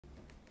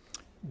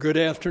Good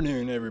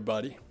afternoon,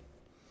 everybody.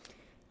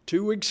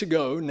 2 weeks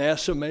ago,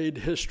 NASA made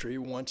history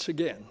once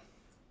again.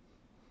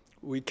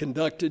 We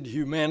conducted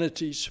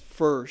humanity's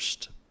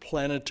first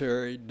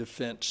planetary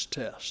defense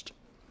test.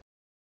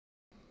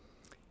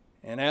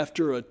 And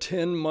after a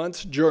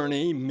 10-month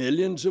journey,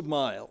 millions of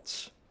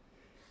miles,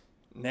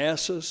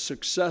 NASA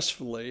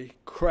successfully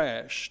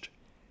crashed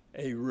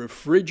a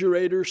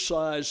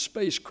refrigerator-sized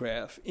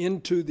spacecraft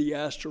into the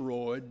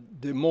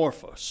asteroid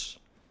Dimorphos,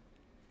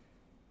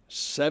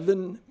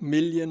 7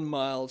 million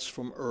miles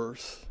from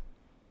Earth,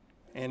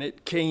 and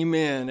it came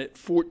in at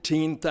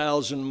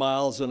 14,000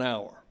 miles an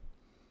hour,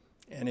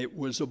 and it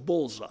was a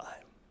bullseye.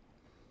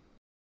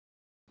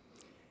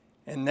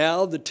 And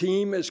now the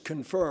team has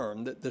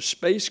confirmed that the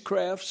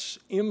spacecraft's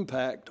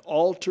impact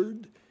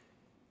altered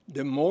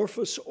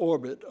Dimorphos'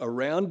 orbit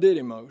around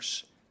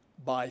Didymos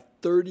by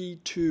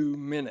 32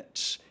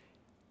 minutes,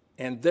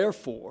 and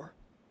therefore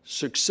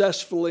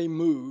successfully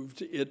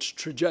moved its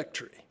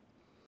trajectory.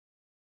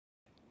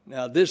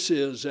 Now, this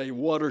is a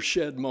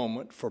watershed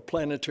moment for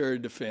planetary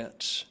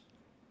defense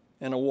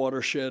and a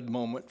watershed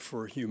moment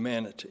for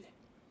humanity.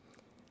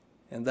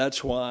 And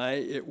that's why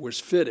it was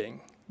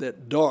fitting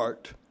that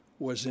DART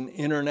was an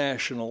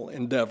international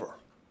endeavor.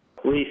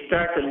 We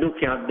started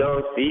looking at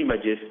those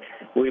images.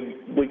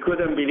 We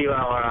couldn't believe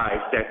our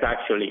eyes that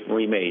actually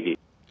we made it.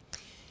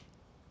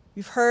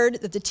 You've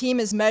heard that the team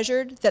has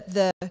measured that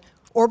the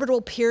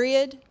orbital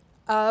period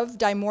of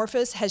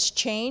Dimorphos has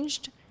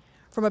changed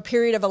from a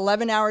period of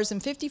 11 hours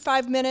and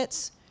 55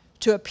 minutes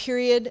to a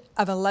period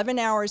of 11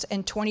 hours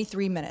and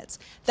 23 minutes.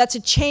 That's a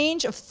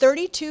change of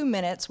 32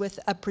 minutes with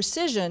a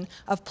precision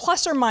of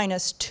plus or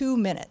minus 2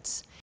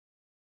 minutes.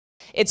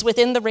 It's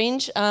within the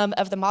range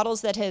of the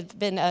models that have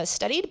been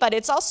studied, but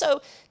it's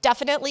also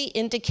definitely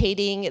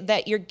indicating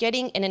that you're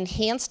getting an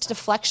enhanced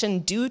deflection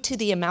due to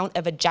the amount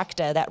of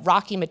ejecta, that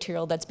rocky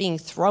material that's being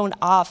thrown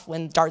off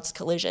when DART's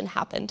collision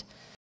happened.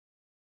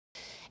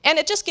 And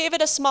it just gave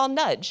it a small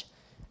nudge.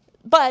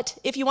 But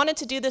if you wanted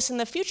to do this in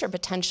the future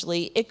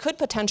potentially, it could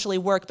potentially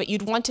work, but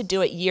you'd want to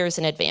do it years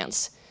in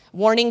advance.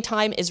 Warning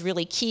time is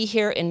really key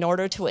here in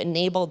order to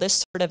enable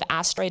this sort of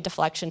asteroid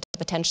deflection to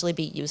potentially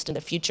be used in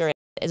the future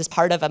as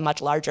part of a much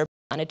larger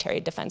planetary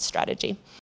defense strategy.